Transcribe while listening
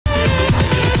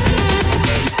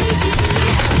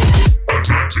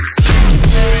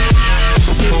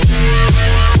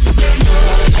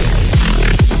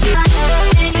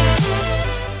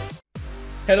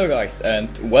guys,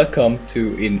 and welcome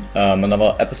to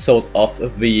another episode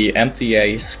of the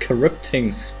MTA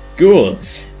Scripting School.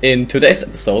 In today's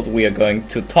episode we are going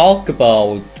to talk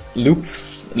about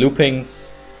loops, loopings,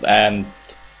 and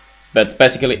that's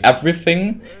basically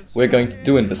everything we're going to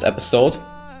do in this episode.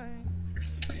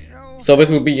 So this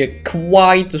will be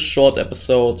quite a short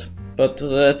episode, but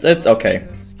it's okay.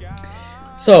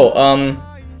 So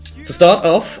to start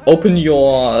off, open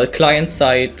your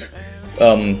client-side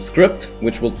script,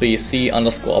 which will be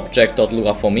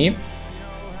c_object.lua for me.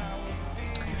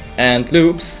 And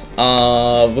loops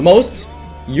are the most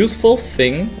useful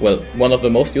thing, well, one of the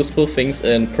most useful things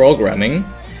in programming,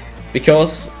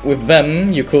 because with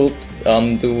them you could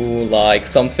do like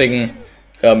something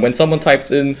when someone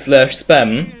types in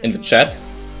 /spam in the chat,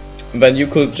 then you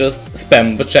could just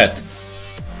spam the chat.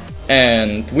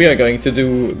 And we are going to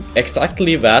do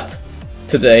exactly that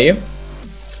today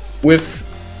with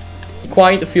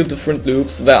quite a few different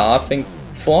loops. There are, I think,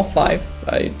 4 or 5,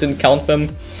 I didn't count them,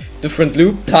 different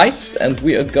loop types, and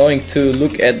we are going to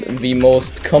look at the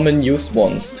most common used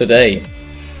ones today.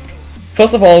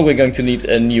 First of all, we're going to need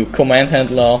a new command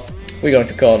handler. We're going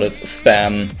to call it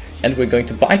spam, and we're going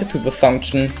to bind it to the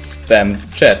function spam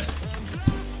chat.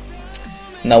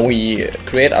 Now we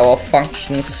create our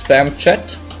function spam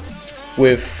chat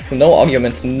with no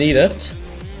arguments needed.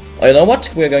 Oh, you know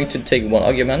what? We're going to take one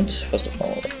argument, first of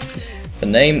all, the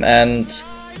name, and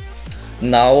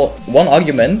now one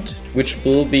argument, which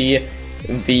will be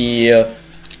the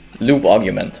loop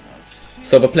argument.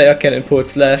 So the player can input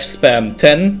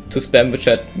 /spam10 to spam the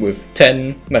chat with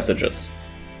 10 messages.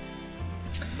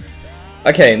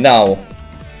 Okay, now,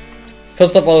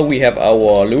 first of all we have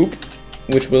our loop,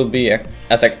 which will be,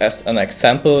 as an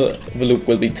example, the loop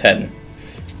will be 10.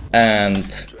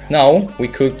 And now we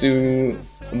could do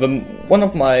one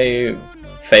of my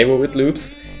favorite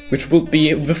loops, which will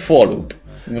be the for loop.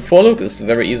 The for loop is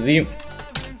very easy.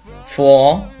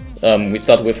 For, we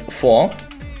start with for,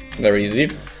 very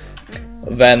easy.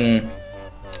 Then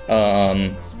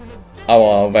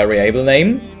our variable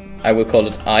name, I will call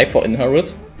it I for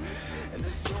inherit,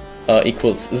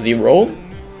 equals 0.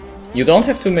 You don't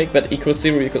have to make that equals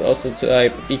 0, you could also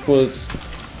type equals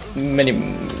many,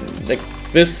 like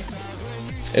this,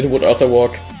 it would also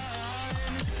work.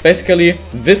 Basically,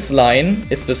 this line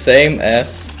is the same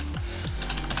as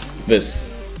this.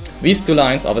 These two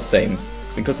lines are the same.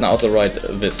 We could now also write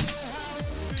this.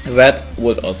 That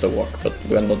would also work, but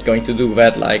we're not going to do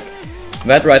that like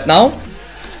that right now.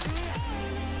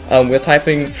 We're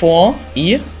typing for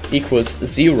e equals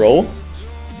 0,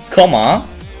 comma,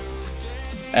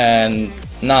 and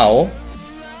now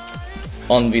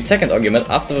on the second argument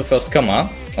after the first comma,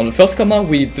 on the first comma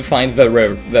we define the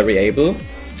variable.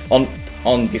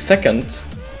 On the second,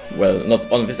 well,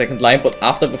 not on the second line, but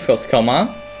after the first comma,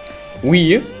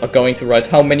 we are going to write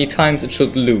how many times it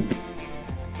should loop.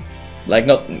 Like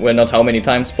not how many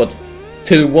times, but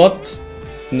till what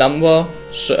number,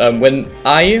 when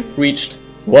I reached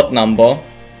what number,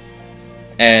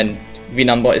 and the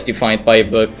number is defined by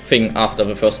the thing after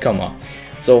the first comma.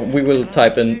 So we will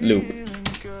type in loop.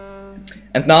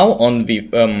 And now on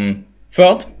the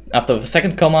third, after the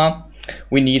second comma,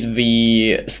 we need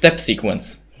the step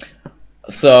sequence.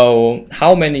 So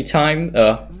how many times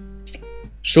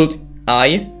should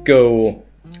I go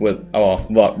with our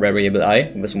variable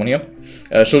I, this one here?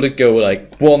 Should it go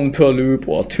like 1 per loop,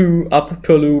 or 2 up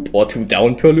per loop, or 2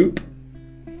 down per loop?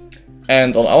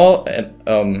 And on our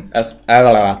on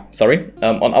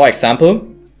our example,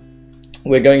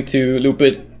 we're going to loop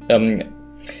it,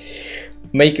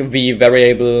 make the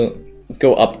variable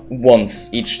go up once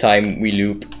each time we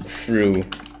loop through,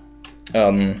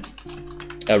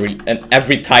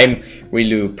 every time we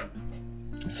loop.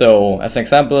 So as an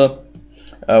example,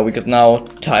 we could now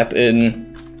type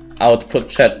in output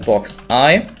chat box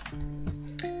I,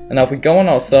 and now if we go on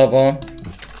our server,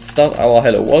 start our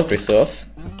hello world resource,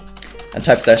 and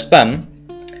type /spam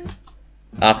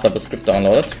after the script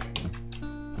downloaded,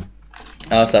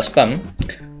 /spam,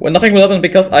 well, nothing will happen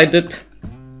because I did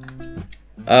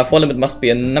for limit must be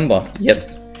a number,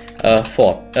 yes,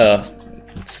 for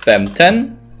spam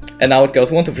 10, and now it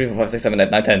goes 1, 2, 3, 4, 5, 6, 7,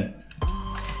 8, 9, 10.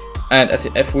 And as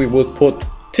if we would put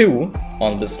 2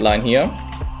 on this line here,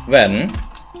 then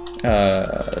do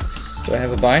I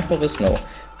have a bind for this? No.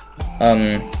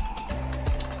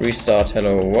 Restart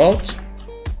hello world,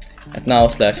 and now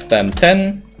 /spam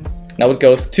 10. Now it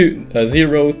goes to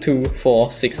 0, 2,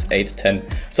 4, 6, 8, 10.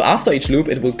 So after each loop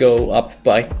it will go up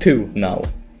by 2 now.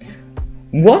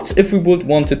 What if we would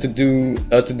want it to do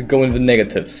to go in the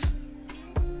negatives?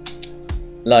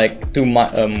 Like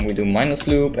we do minus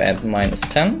loop and minus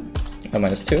 10, or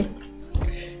minus 2.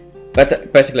 That's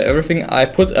basically everything. I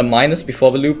put a minus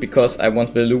before the loop because I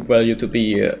want the loop value to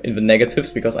be in the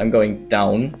negatives, because I'm going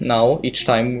down now each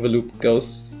time the loop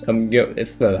goes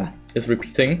is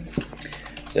repeating.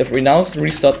 So if we now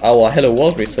restart our hello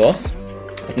world resource,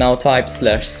 now type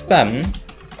 /spam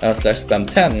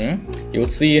 /spam10, you will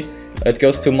see it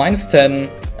goes to -10,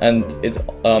 and it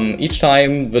each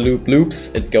time the loop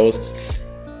loops, it goes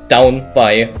down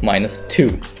by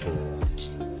 -2.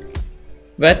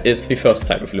 That is the first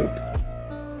type of loop.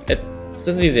 It's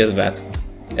as easy as that,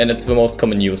 and it's the most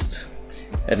common used,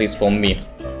 at least for me.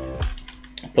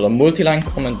 Put a multi-line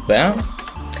comment there,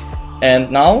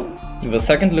 and now the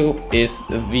second loop is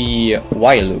the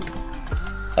while loop.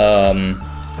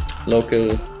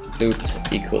 Local looped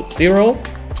equals 0.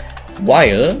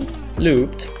 While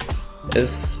looped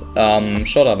is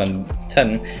shorter than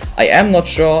 10. I am not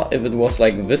sure if it was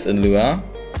like this in Lua,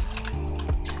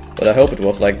 but I hope it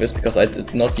was like this, because I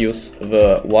did not use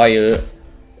the while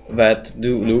that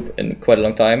do loop in quite a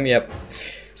long time. Yep.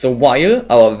 So while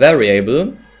our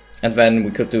variable, and then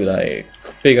we could do like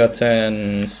bigger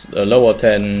 10, lower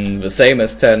 10, the same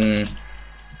as 10,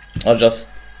 or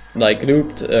just like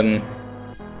looped.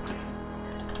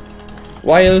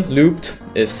 While looped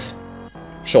is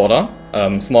shorter,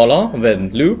 smaller than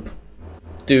loop,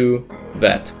 do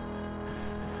that.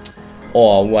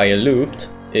 Or while looped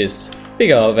is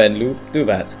bigger than loop, do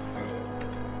that.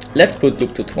 Let's put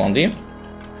loop to 20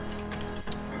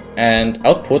 and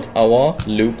output our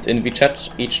looped in the chat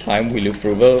each time we loop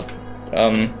through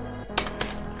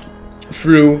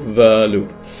the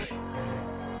loop.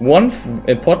 One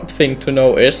important thing to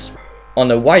know is,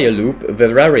 on a while loop, the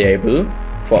variable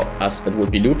for us that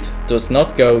would be looped does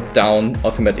not go down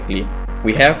automatically.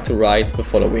 We have to write the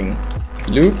following: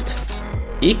 looped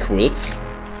equals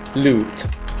looped,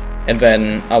 and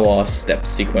then our step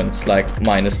sequence, like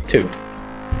 -2.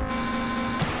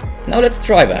 Now let's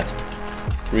try that.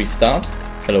 Restart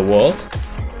hello world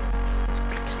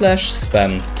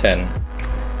 /spam10.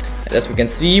 As we can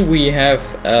see, we have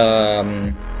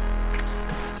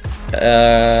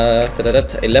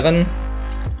 11.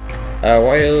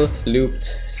 While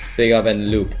looped is bigger than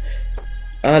loop.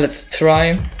 Let's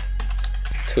try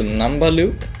to number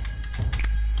loop.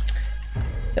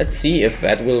 Let's see if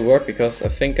that will work, because I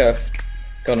think I've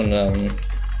gotten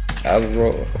a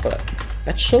row.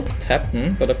 That should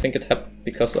happen, but I think it happened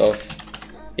because of,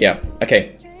 yeah,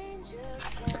 okay.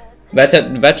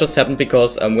 That just happened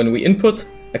because when we input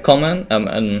a command,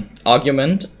 an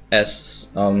argument as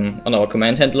on our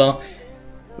command handler,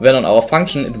 then on our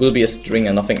function it will be a string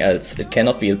and nothing else. It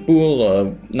cannot be a bool or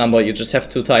a number. You just have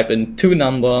to type in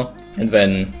 /number and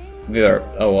then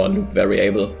our loop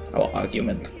variable, our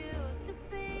argument.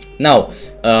 Now,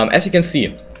 as you can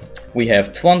see, we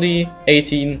have 20,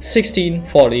 18, 16,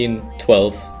 14,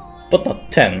 12, but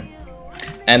not 10.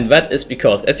 And that is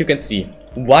because, as you can see,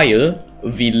 while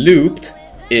the looped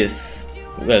is,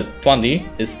 well, 20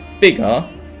 is bigger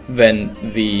than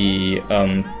the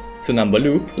 /number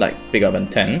loop, like bigger than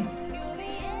 10.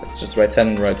 Let's just write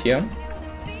 10 right here.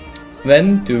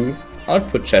 Then do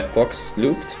output chat box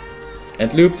looped,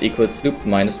 and looped equals looped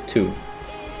 -2.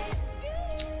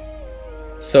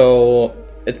 So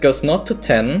it goes not to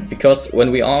 10, because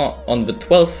when we are on the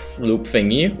 12th loop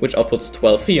thingy, which outputs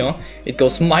 12 here, it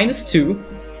goes -2,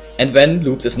 and then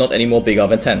looped is not anymore bigger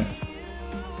than 10.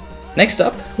 Next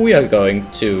up, we are going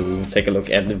to take a look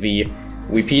at the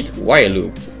repeat while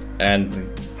loop, and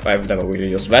I've never really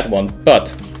used that one,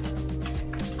 but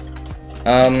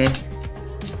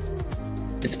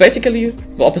it's basically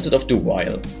the opposite of do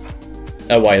while.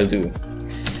 While do.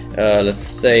 Let's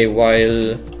say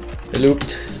while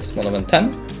looped smaller than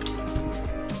 10.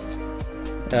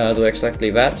 Do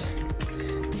exactly that.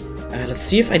 Let's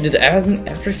see if I did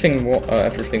everything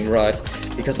right,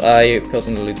 because I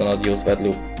personally do not use that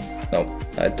loop. No,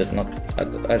 I did not. I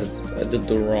did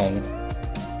do wrong.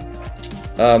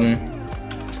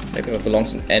 Maybe it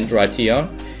belongs an end right here.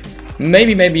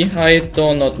 Maybe, I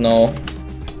do not know.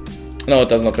 No, it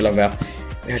does not belong there.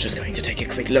 We are just going to take a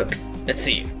quick look. Let's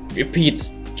see.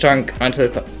 Repeat chunk until.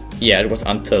 Yeah, it was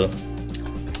until.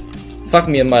 Fuck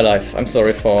me in my life. I'm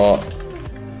sorry for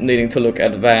needing to look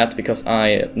at that, because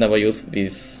I never use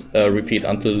these repeat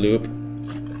until loop.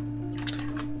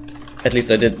 At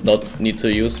least I did not need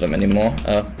to use them anymore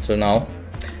till now.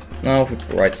 Now we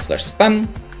write /spam.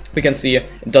 We can see it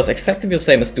does exactly the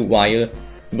same as do while,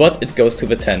 but it goes to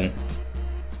the 10.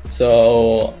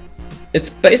 So it's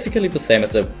basically the same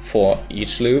as the for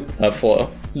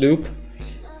loop,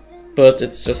 but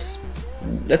it's just,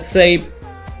 let's say,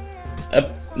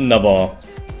 another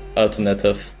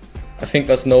alternative. I think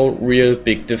there's no real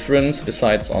big difference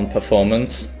besides on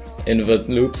performance in the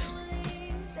loops.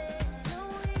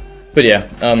 But yeah,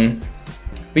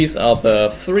 these are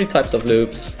the 3 types of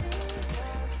loops.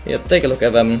 Here, take a look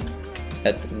at them.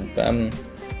 Let's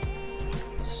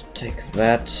take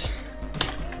that,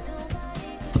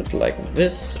 put it like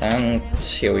this, and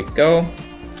here we go.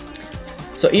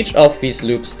 So each of these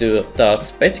loops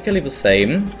does basically the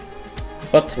same,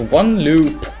 but one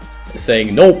loop is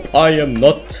saying, nope, I am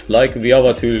not like the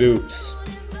other 2 loops,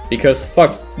 because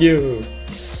fuck you.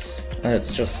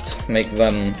 Let's just make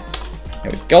them,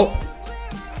 here we go.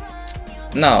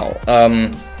 Now,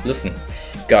 listen,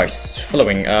 guys,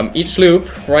 following, each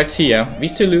loop right here,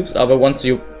 these 2 loops are the ones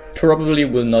you probably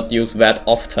will not use that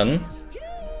often.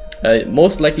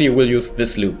 Most likely you will use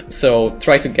this loop, so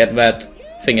try to get that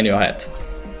thing in your head.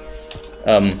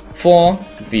 For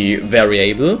the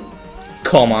variable,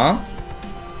 comma,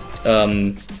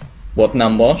 what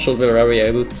number should the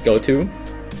variable go to,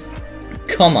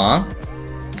 comma,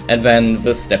 and then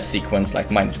the step sequence like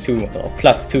 -2 or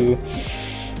 +2.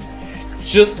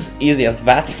 It's just as easy as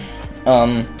that.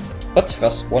 But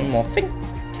there's one more thing.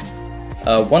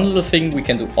 One little thing we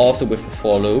can do also with the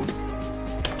for loop,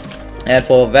 and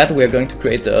for that we are going to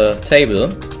create a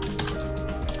table,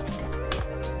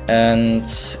 and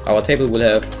our table will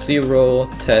have 0,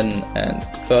 10 and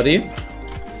 30.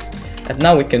 And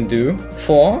now we can do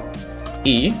for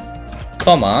e,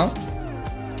 comma,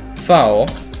 v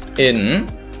in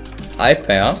I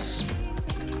pairs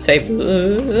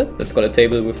table, let's call it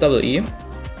table with double E,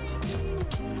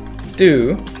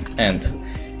 do and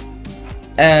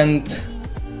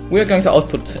we're going to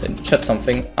output in chat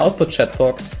something, output chat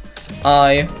box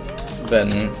I, then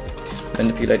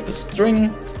manipulate the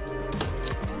string,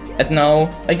 and now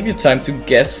I give you time to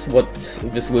guess what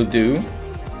this will do.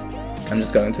 I'm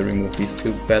just going to remove these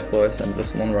 2 bad boys and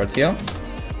this one right here.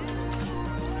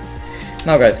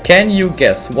 Now guys, can you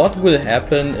guess what will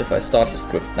happen if I start the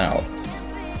script now?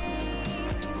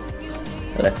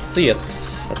 Let's see it.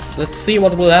 Let's see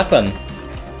what will happen.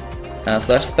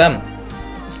 Slash spam.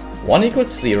 1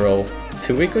 equals 0,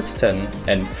 2 equals 10,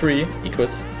 and 3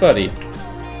 equals 30.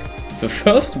 The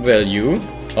first value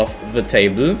of the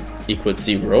table equals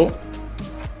 0,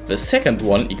 the second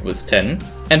one equals 10,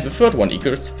 and the third one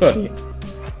equals 30.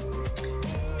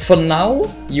 For now,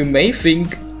 you may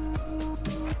think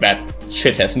that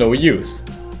shit has no use.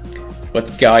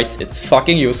 But guys, it's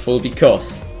fucking useful,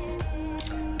 because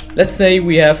let's say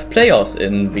we have players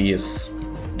in these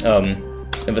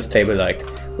in this table, like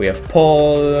we have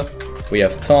Paul, we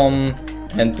have Tom,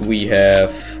 and we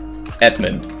have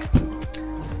admin.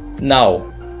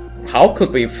 Now, how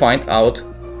could we find out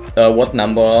what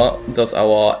number does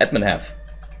our admin have?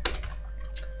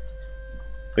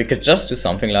 We could just do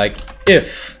something like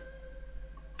if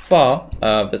for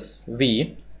this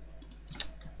v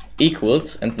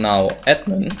equals and now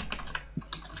admin,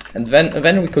 and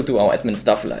then we could do our admin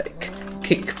stuff like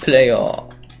kick player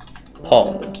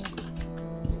Paul.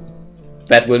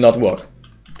 That will not work.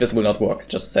 This will not work,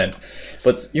 just saying.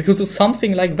 But you could do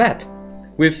something like that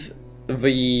with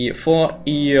the for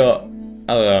e,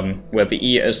 where the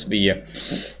e is the,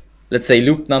 let's say,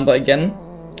 loop number again,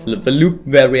 the loop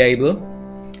variable,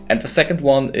 and the second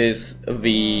one is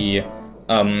the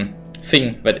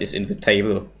thing that is in the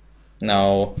table.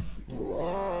 Now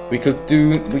we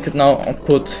could now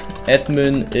put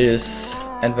admin is,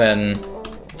 and then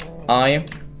I.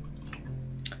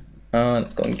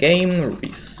 Let's go in game,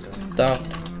 restart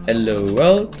hello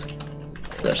world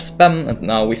 / spam, and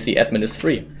now we see admin is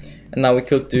 3. And now we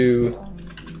could do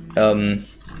admin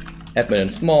in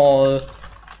small,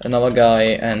 another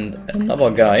guy, and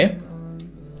another guy,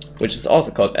 which is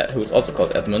also called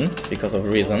admin because of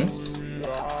reasons.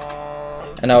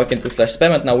 And now we can do /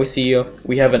 spam, and now we see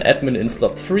we have an admin in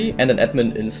slot 3 and an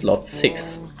admin in slot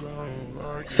 6.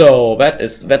 So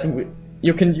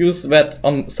you can use that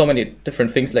on so many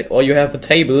different things, like, or you have a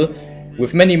table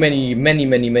with many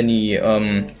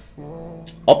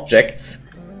objects,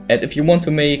 and if you want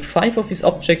to make 5 of these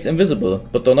objects invisible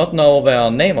but do not know their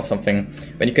name or something,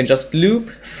 then you can just loop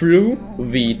through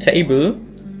the table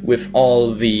with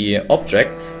all the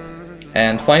objects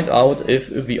and find out if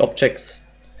the objects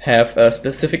have a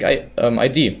specific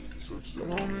ID.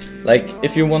 Like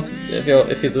if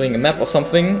you're doing a map or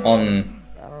something on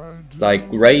like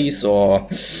race, or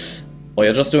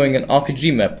you're just doing an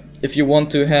RPG map. If you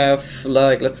want to have,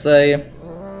 like, let's say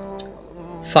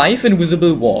 5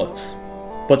 invisible walls,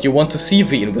 but you want to see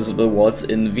the invisible walls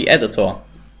in the editor,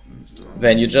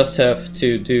 then you just have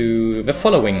to do the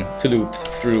following to loop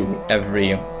through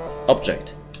every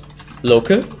object.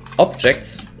 Local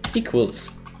objects equals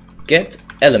get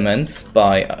elements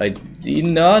by ID.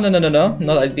 No,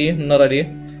 not ID, not ID.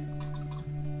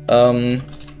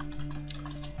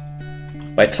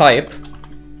 by type.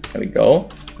 There we go.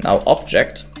 Now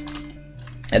object.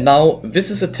 And now this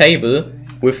is a table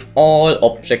with all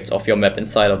objects of your map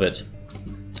inside of it.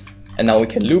 And now we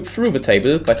can loop through the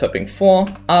table by typing for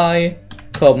I,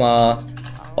 comma,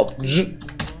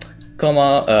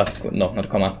 no, not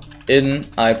comma, in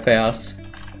I pairs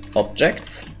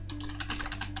objects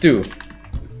do.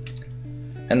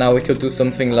 And now we could do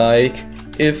something like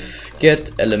if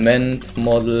get element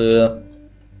model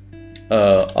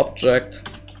object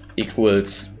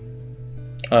equals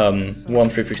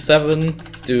 1337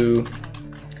 do,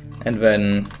 and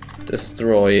then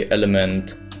destroy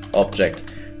element object.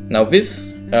 Now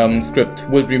this script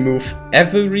will remove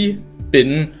every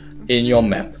bin in your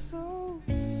map.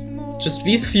 Just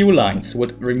these few lines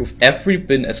would remove every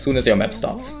bin as soon as your map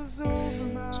starts.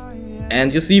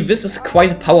 And you see, this is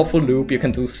quite a powerful loop. You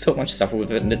can do so much stuff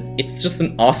with it, and it's just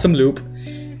an awesome loop.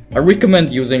 I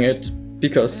recommend using it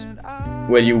because,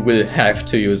 well, you will have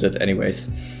to use it anyways.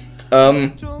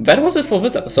 That was it for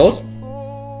this episode.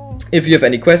 If you have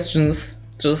any questions,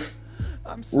 just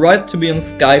write to me on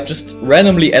Skype, just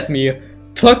randomly add me,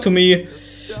 talk to me,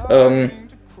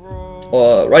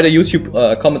 or write a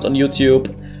YouTube comment on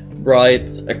YouTube, write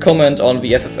a comment on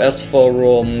the FFS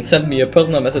forum, send me a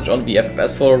personal message on the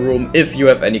FFS forum if you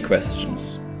have any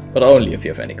questions. But only if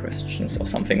you have any questions or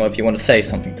something, or if you want to say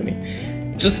something to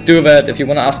me. Just do that. If you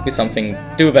want to ask me something,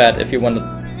 do that. If you want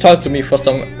to talk to me for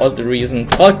some other reason,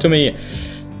 talk to me,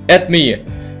 add me,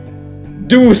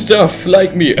 do stuff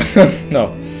like me.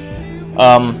 No.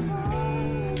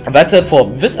 That's it for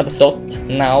this episode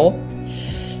now.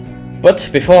 But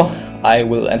before I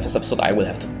will end this episode, I will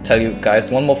have to tell you guys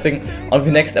one more thing. On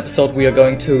the next episode we are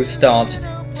going to start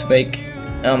to make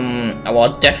our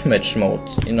deathmatch mode.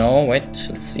 You know, wait,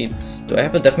 let's see, do I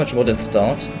have a deathmatch mode in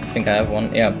start? I think I have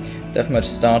one, yeah, deathmatch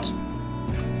start.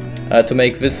 To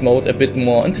make this mode a bit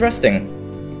more interesting.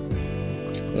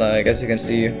 Like, as you can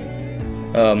see,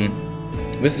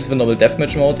 this is the normal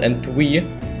deathmatch mode, and we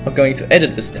are going to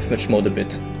edit this deathmatch mode a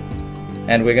bit.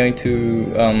 And we're going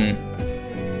to,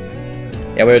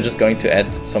 yeah, we're just going to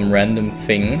add some random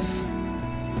things.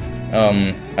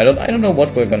 I don't know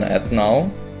what we're gonna add now.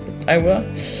 But I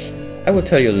will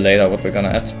tell you later what we're gonna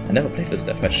add. I never played this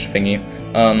deathmatch thingy.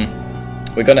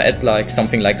 We're gonna add like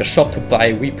something like a shop to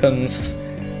buy weapons.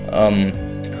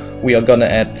 We are gonna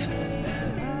add,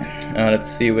 let's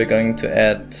see, we're going to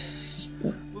add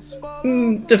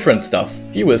different stuff.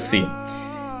 You will see.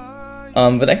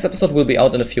 The next episode will be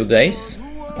out in a few days,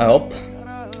 I hope.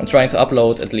 I'm trying to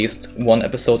upload at least one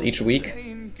episode each week,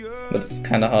 but it's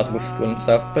kinda hard with school and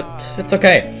stuff, but it's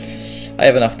okay. I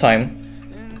have enough time.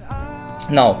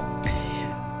 Now,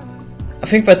 I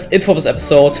think that's it for this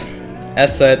episode.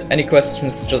 As said, any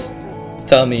questions, just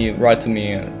tell me, write to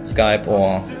me on Skype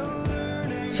or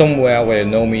somewhere where you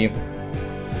know me.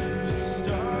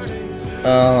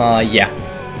 Yeah,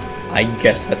 I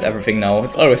guess that's everything now.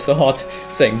 It's always so hard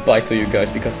saying bye to you guys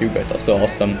because you guys are so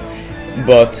awesome.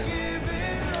 But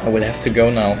I will have to go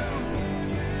now.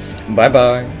 Bye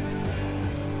bye.